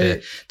ready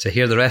to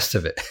hear the rest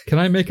of it. Can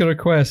I make a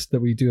request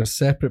that we do a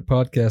separate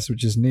podcast,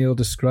 which is Neil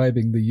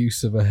describing the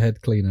use of a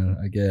head cleaner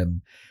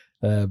again?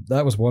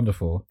 That was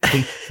wonderful.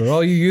 For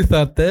all you youth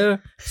out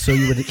there, so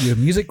your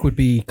music would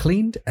be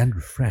cleaned and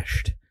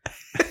refreshed.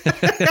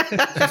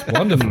 Just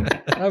wonderful.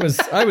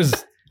 I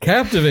was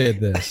captivated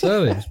there.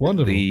 So it was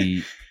wonderful.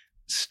 The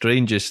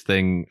strangest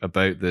thing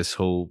about this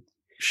whole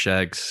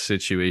Shags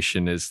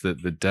situation is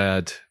that the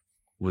dad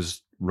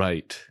was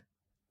right,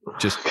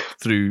 just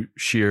through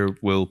sheer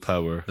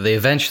willpower. They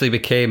eventually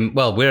became,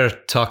 well, we're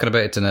talking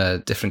about it in a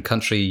different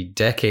country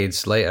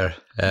decades later.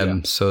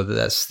 So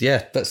that's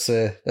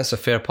a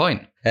fair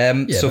point.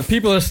 So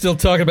people are still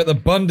talking about the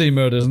Bundy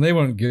murders, and they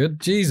weren't good.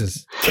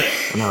 Jesus.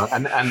 No,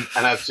 and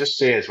I'd just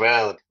say as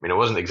well, I mean, it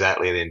wasn't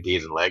exactly the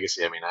Endearing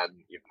Legacy. I mean, I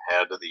hadn't even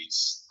heard of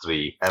these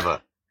three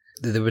ever.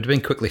 They would have been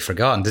quickly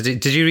forgotten.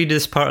 Did you read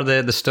this part of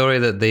the story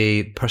that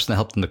the person that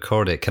helped them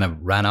record it kind of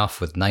ran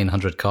off with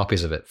 900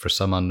 copies of it for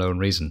some unknown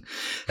reason?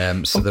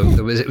 So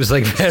it was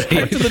like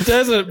very to the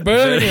desert,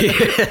 burn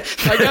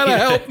it. I gotta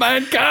help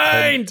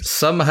mankind.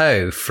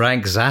 Somehow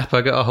Frank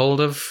Zappa got a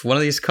hold of one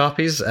of these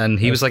copies, and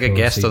he was like a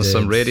guest on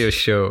some radio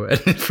show.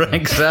 And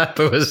Frank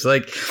Zappa was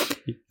like,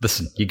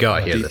 "Listen, you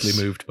gotta hear this."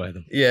 Deeply moved by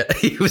them. Yeah,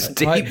 he was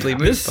deeply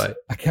moved by it.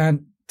 I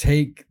can't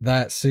take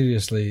that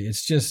seriously.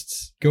 It's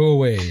just go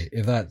away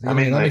if that. I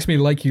mean, that like, makes me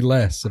like you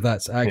less if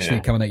that's actually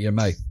coming out your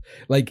mouth.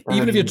 Like,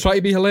 even if you try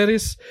to be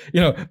hilarious,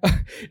 you know,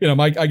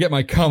 I get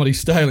my comedy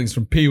stylings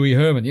from Pee Wee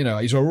Herman. You know,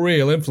 he's a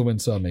real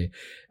influence on me,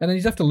 and then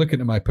you have to look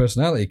into my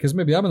personality, because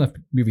maybe I'm in a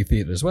movie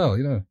theater as well.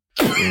 You know.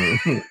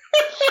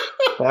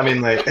 I mean,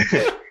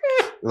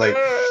 like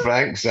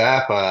Frank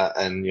Zappa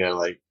and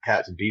like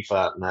Captain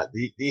Beefheart and that.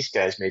 These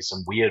guys made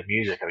some weird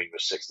music. I mean, it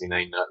was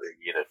 '69, not the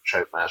year of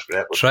Trout Mask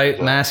Replica.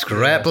 Trout Mask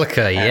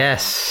Replica,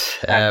 yes.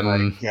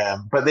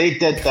 But they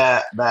did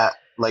that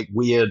like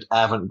weird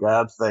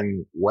avant-garde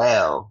thing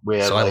well.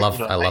 Where so I love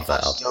that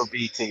album. Still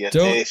be to your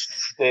taste,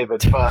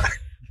 David.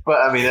 But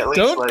I mean, at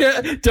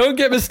least don't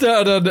get me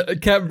started on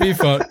Captain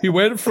Beefheart. He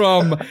went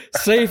from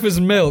Safe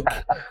as Milk,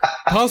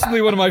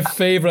 possibly one of my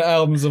favorite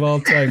albums of all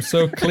time,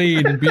 so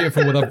clean and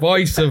beautiful, with a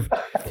voice of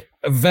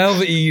a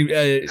velvety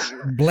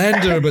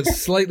blender, but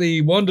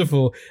slightly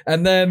wonderful.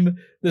 And then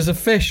there's a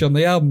fish on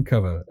the album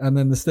cover, and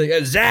then this thing,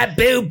 Zap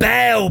Boo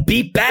Bow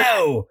Beep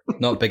Bow.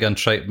 Not big on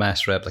Trout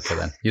Mask Replica.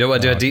 Then you don't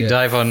want to do a deep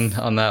dive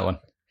on that one.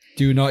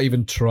 Do not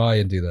even try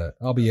and do that.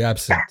 I'll be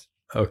absent.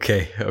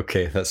 Okay,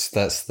 that's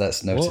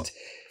noted.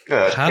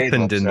 What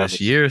happened in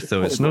this year,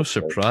 though, it's no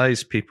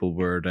surprise people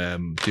were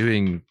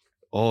doing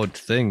odd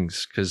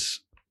things, because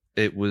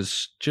it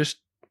was just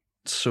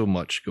so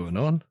much going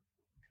on.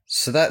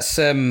 So that's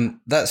all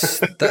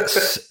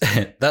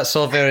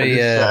very.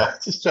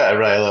 Just try to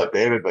rile up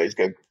David, but he's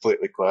going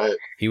completely quiet.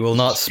 He will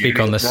not speak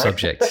on this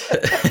subject.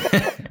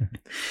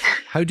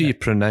 How do you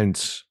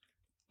pronounce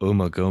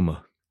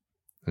Omagoma?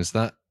 Is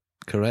that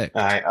Correct.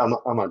 I'm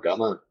a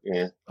gummer.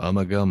 Yeah. I'm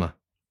a gummer.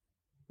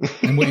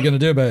 And what are you going to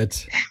do about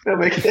it? That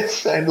makes it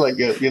sound like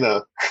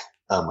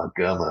I'm a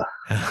gummer.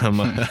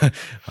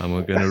 I'm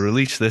going to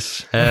release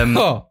this.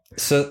 Oh,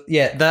 So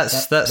yeah,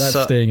 that's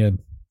staying in.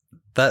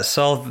 That's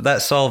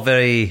all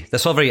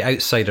very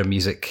outsider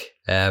music.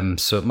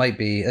 So it might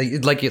be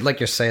like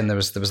you're saying there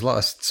was a lot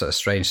of sort of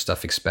strange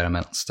stuff,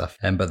 experimental stuff.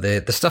 But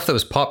the stuff that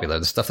was popular,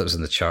 the stuff that was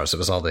in the charts, it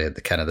was all the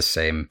kind of the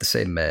same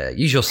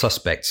usual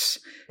suspects.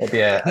 It'd be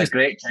a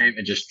great time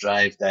to just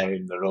drive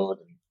down the road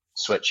and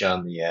switch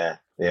on the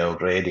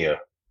old radio.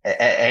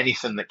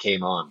 Anything that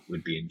came on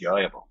would be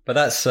enjoyable. But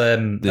that's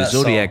the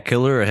Zodiac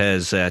Killer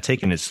has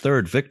taken its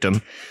third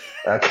victim.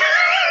 Okay.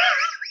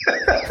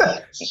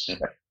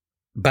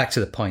 Back to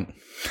the point.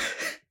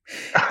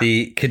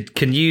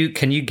 Can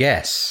you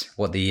guess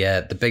what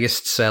the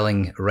biggest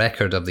selling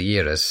record of the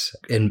year is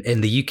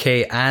in the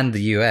UK and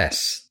the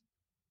US?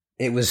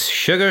 It was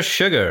Sugar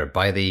Sugar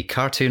by the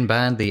cartoon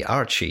band the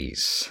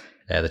Archies.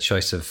 The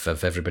choice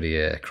of everybody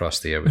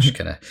across the year, which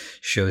kind of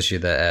shows you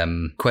that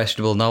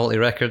questionable novelty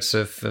records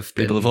have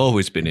people have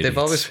always been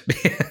idiots.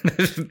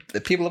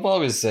 People have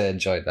always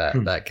enjoyed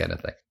that kind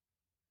of thing.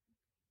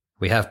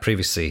 We have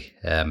previously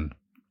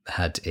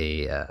had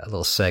a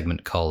little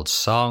segment called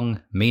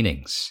Song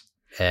Meanings.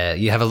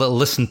 You have a little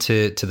listen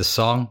to the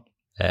song,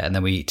 and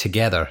then we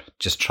together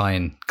just try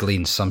and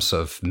glean some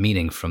sort of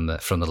meaning from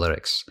the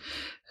lyrics.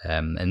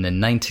 And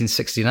in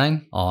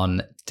 1969,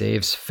 on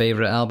Dave's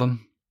favourite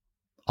album,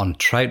 on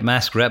Trout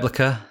Mask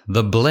Replica,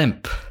 The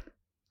Blimp.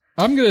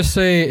 I'm going to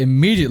say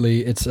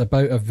immediately it's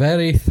about a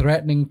very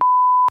threatening.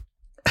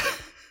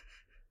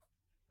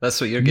 That's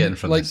what you're getting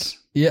from this.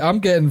 Yeah, I'm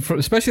getting,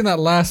 especially in that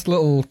last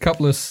little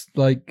couple of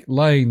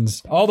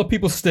lines. All the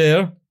people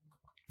stare,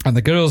 and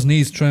the girls'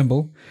 knees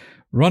tremble,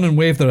 run and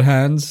wave their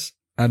hands,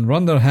 and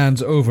run their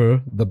hands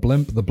over the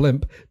blimp, the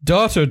blimp.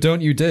 Daughter,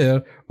 don't you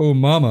dare. Oh,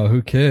 mama,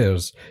 who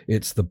cares?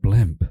 It's the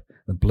blimp,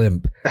 the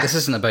blimp. This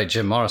isn't about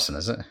Jim Morrison,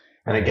 is it?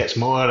 And it gets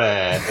more.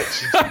 It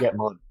seems to get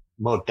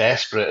more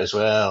desperate as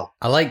well.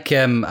 I like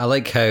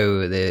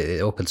how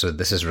it opens with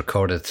 "This is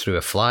recorded through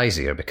a fly's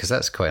ear," because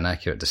that's quite an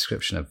accurate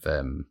description of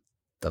the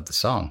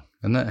song,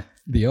 isn't it?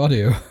 The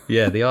audio.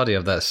 Yeah, the audio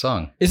of that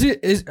song.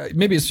 Is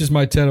maybe it's just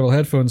my terrible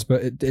headphones,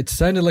 but it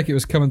sounded like it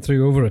was coming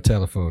through over a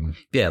telephone.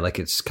 Yeah, like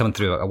it's coming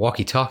through a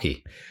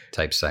walkie-talkie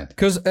type sound.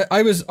 Because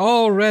I was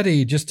all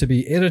ready just to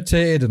be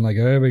irritated and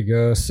here we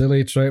go,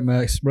 silly Trout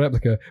Mask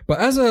Replica. But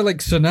as a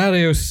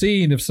scenario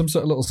scene of some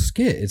sort of little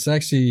skit, it's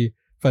actually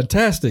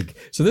fantastic.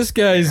 So this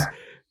guy's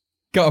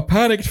got a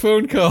panicked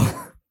phone call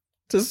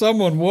to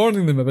someone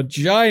warning them of a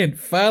giant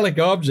phallic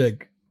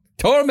object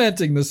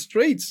tormenting the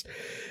streets.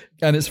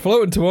 And it's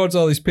floating towards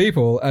all these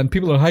people, and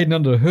people are hiding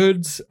under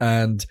hoods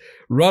and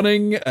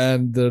running,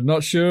 and they're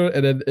not sure.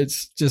 And then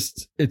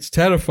it's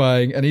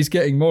terrifying. And he's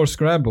getting more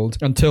scrambled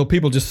until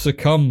people just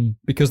succumb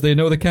because they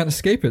know they can't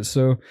escape it.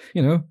 So,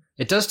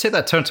 It does take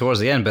that turn towards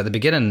the end, but at the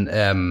beginning,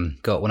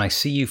 when I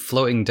see you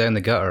floating down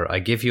the gutter, I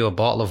give you a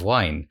bottle of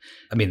wine.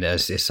 I mean,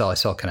 it's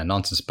all kind of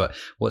nonsense, but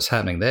what's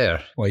happening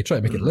there? Well, you try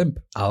to make it limp.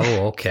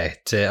 Oh, okay.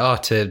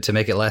 To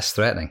make it less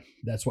threatening.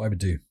 That's what I would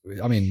do.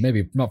 I mean,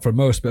 maybe not for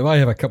most, but if I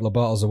have a couple of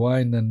bottles of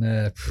wine, then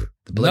the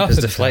blimp is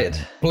deflated.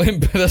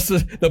 Blimp.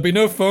 There'll be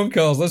no phone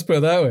calls. Let's put it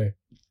that way.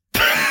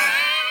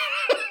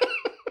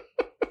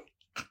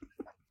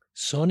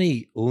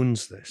 Sony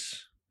owns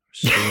this.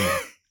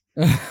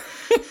 Sony.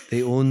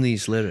 They own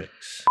these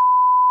lyrics.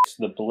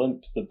 The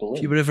blimp.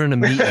 If you were ever in a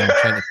meeting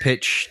trying to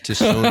pitch to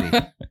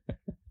Sony,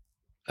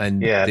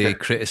 and they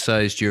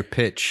criticised your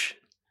pitch,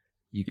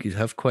 you could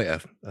have quite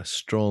a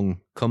strong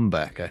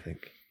comeback, I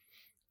think.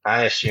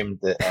 I assumed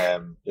that,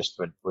 just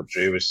what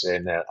Drew was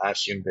saying there, I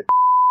assumed that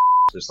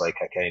was a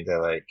kind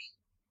of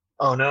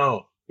oh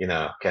no,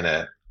 kind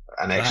of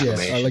an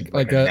exclamation. Yeah,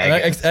 like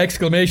an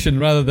exclamation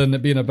rather than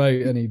it being about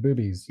any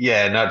boobies.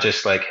 Yeah, not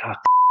just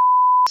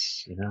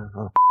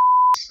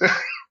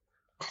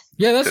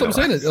Yeah, that's what I'm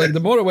saying. The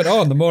more it went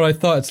on, the more I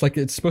thought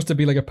it's supposed to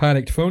be like a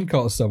panicked phone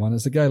call to someone.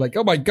 It's a guy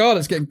oh my God,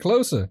 it's getting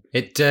closer.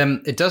 It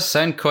does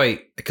sound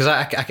quite, because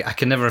I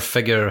can never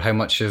figure how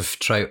much of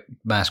Trout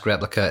Mask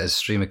Replica is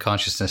stream of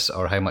consciousness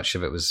or how much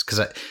of it was, because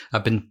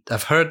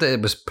I've heard that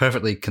it was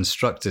perfectly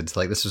constructed.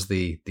 Like this was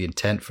the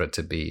intent for it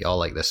to be all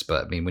like this.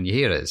 But I mean, when you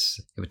hear it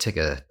would take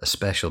a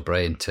special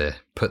brain to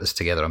put this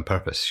together on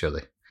purpose,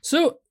 surely.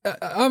 So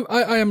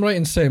I am right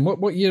in saying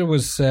what year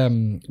was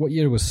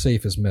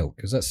Safe as Milk?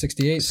 Is that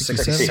 68,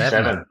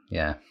 67?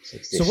 Yeah.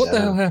 67. So what the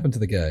hell happened to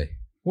the guy?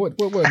 What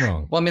went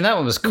wrong? Well, I mean, that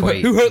one was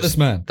quite... Who hurt this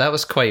man? That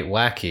was quite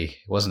wacky,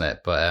 wasn't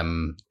it? But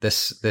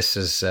this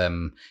is...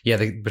 we're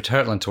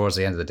turtling towards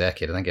the end of the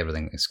decade. I think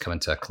everything is coming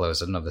to a close.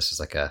 I don't know if this is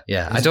like a...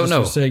 Yeah, I don't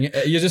know.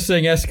 You're just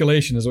saying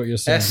escalation is what you're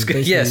saying.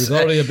 Yes. It's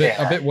already a bit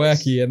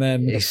wacky, and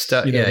then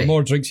the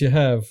more drinks you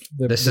have,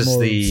 the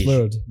more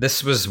slurred.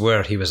 This was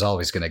where he was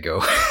always going to go.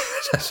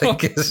 I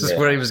think this is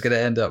where he was going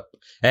to end up.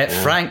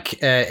 Frank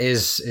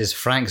is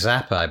Frank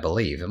Zappa, I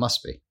believe. It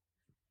must be.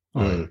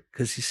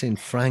 Because he's saying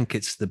Frank,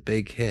 it's the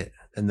big hit,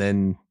 and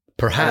then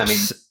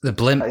perhaps the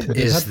blimp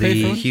is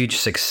the huge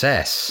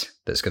success.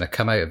 that's going to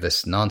come out of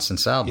this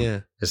nonsense album. Yeah.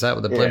 Is that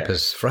what the blimp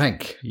is,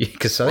 Frank?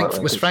 Because I think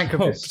Well, was Frank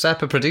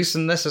Zappa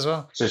producing this as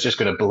well. So it's just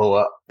going to blow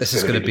up. This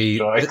It's is going to be.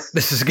 destroyed.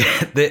 This is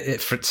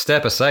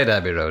step aside,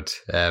 Abbey Road.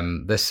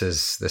 This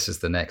is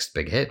the next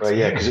big hit. Well,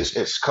 yeah, because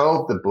it's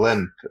called the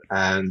blimp,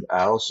 and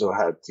I also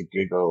had to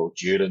Google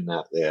during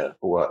that there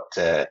what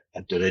a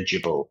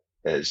dirigible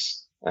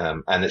is,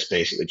 and it's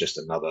basically just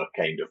another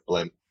kind of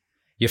blimp.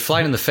 You're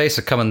flying in the face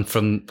of coming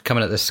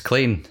at this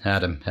clean,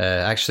 Adam.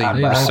 Actually,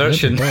 I'm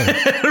researching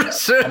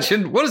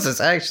what does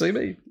this actually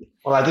mean?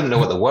 Well, I didn't know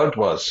what the word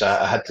was, so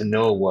I had to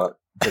know what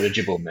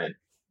dirigible meant.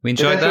 We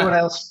enjoyed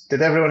that.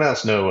 Did everyone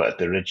else know what a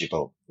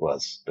dirigible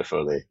was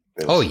before they?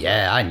 Oh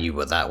yeah, I knew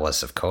what that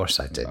was. Of course,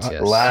 I did.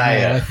 Yes.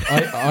 Liar!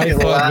 I thought it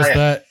was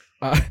that.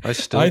 I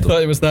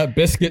thought it was that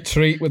biscuit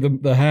treat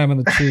with the ham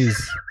and the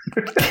cheese.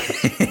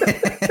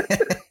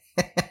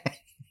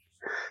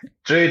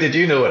 Drew, did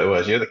you know what it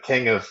was? You're the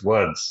king of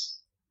words.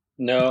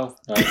 No.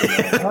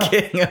 I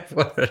King of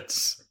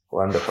words.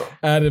 Wonderful.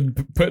 Adam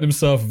put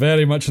himself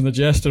very much in the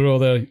jester role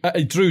there.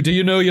 Drew, do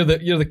you know you're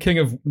the king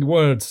of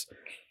words?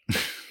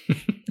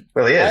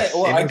 Well, yes.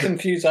 I'm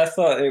confused. I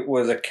thought it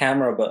was a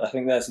camera, but I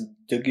think that's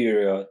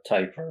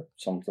daguerreotype or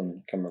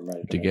something. I can't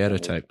remember.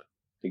 Daguerreotype.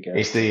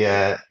 He's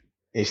the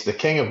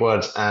king of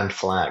words and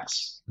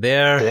flags. Did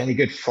There. any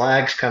good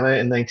flags come out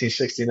in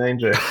 1969,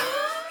 Drew?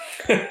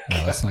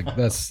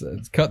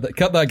 Cut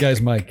that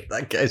guy's mic.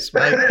 That guy's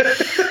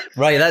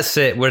right. That's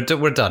it.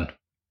 We're done.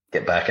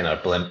 Get back in our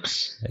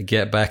blimps.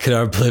 Get back in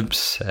our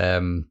blimps.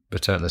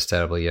 Return to this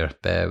terrible year.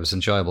 It was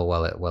enjoyable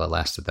while it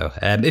lasted, though.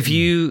 If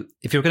you're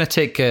going to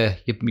take, I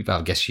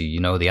guess you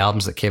know the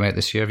albums that came out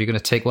this year. If you're going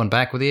to take one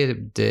back with you,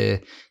 do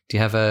you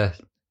have a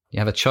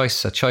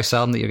choice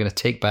album that you're going to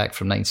take back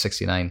from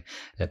 1969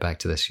 back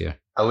to this year?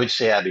 I would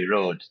say Abbey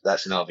Road.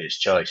 That's an obvious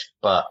choice,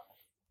 but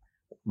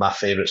my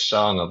favourite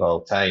song of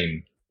all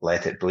time,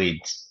 Let It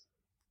Bleed,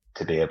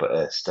 to be able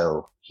to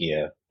still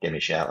hear Gimme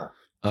Shelter.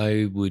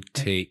 I would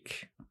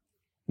take,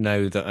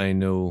 now that I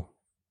know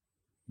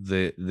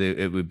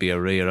it would be a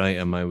rare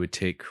item, I would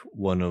take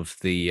one of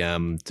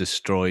the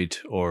destroyed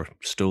or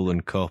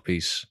stolen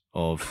copies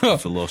of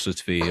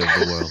Philosophy of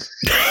the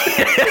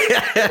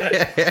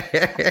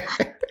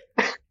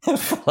World.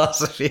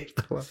 Philosophy of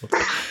the World.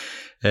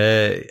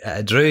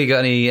 Drew, you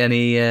got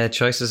any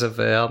choices of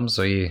albums?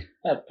 Or you?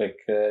 I'd pick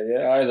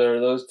either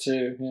of those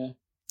two. Yeah.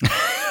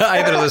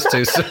 Either of those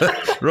two. So,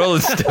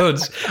 Rolling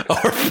Stones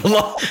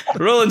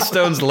Rolling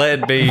Stones Let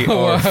It Be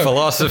or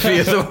Philosophy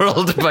of the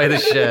World by the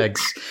Shags.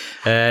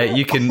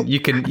 You can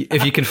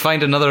if you can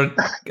find a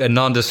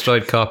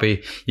non-destroyed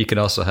copy, you can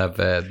also have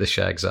the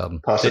Shags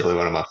album. Possibly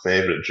one of my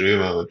favourite Drew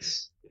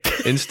moments.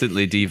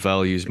 Instantly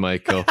devalues my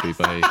copy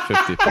by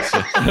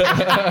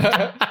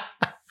 50%.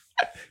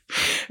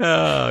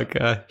 Oh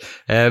god.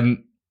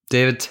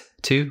 David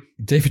 2.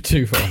 David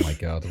 2. Oh my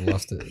god, I've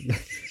lost it.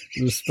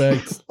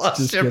 Respect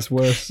just gets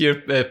worse. Your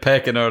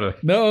pecking order.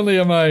 Not only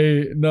am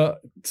I not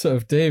sort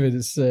of David,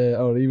 it's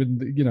or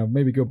even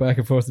maybe go back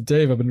and forth to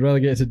Dave. I've been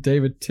relegated to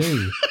David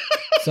 2.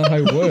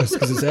 Somehow worse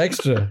because it's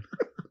extra.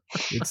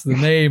 It's the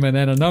name and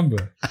then a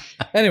number.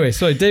 Anyway,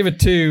 sorry, David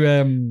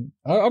 2.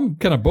 I'm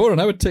kind of boring.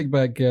 I would take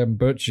back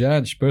Burt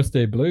Jansch,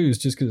 Birthday Blues,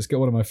 just because it's got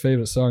one of my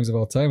favourite songs of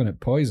all time and it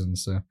Poison.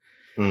 So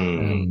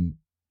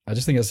I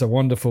just think it's a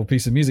wonderful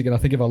piece of music. And I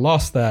think if I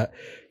lost that,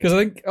 because I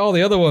think all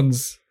the other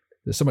ones,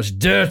 there's so much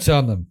dirt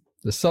on them.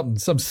 There's some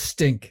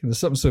stink. There's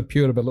something so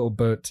pure about Little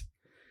Burt.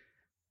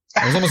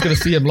 I was almost going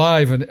to see him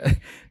live, and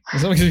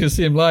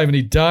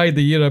he died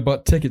the year I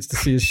bought tickets to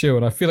see his show,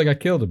 and I feel like I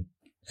killed him.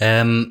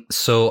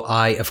 So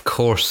I, of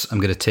course, I'm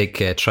going to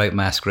take Trout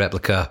Mask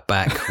Replica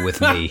back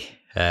with me,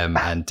 and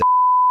I'm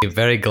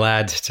very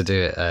glad to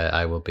do it.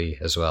 I will be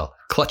as well,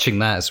 clutching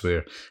that as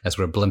we're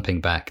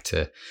blimping back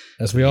to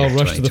as we all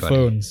rush to the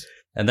phones.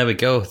 And there we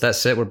go.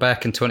 That's it. We're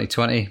back in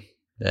 2020.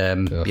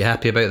 You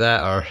happy about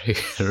that, or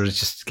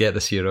just get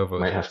this year over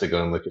with? Might have to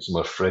go and look at some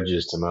more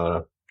fridges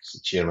tomorrow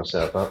to cheer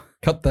myself up.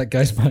 Cut that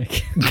guy's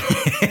mic.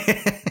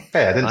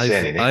 Hey, I didn't say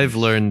anything. I've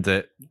learned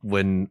that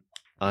when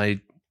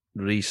I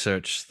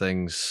research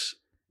things,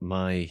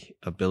 my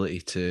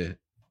ability to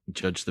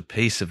judge the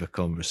pace of a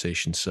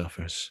conversation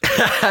suffers.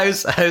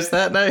 How's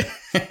that now?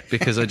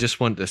 Because I just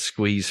want to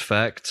squeeze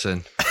facts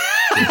and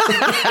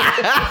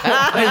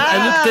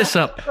I looked this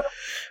up.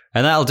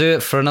 And that'll do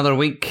it for another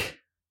week.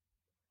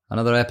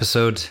 Another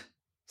episode.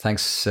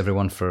 Thanks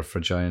everyone for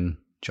joining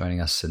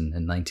us in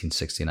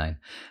 1969.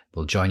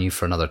 We'll join you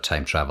for another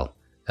time travel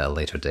at a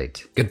later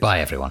date.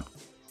 Goodbye, everyone.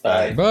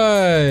 Bye.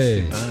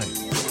 Bye.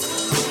 Bye.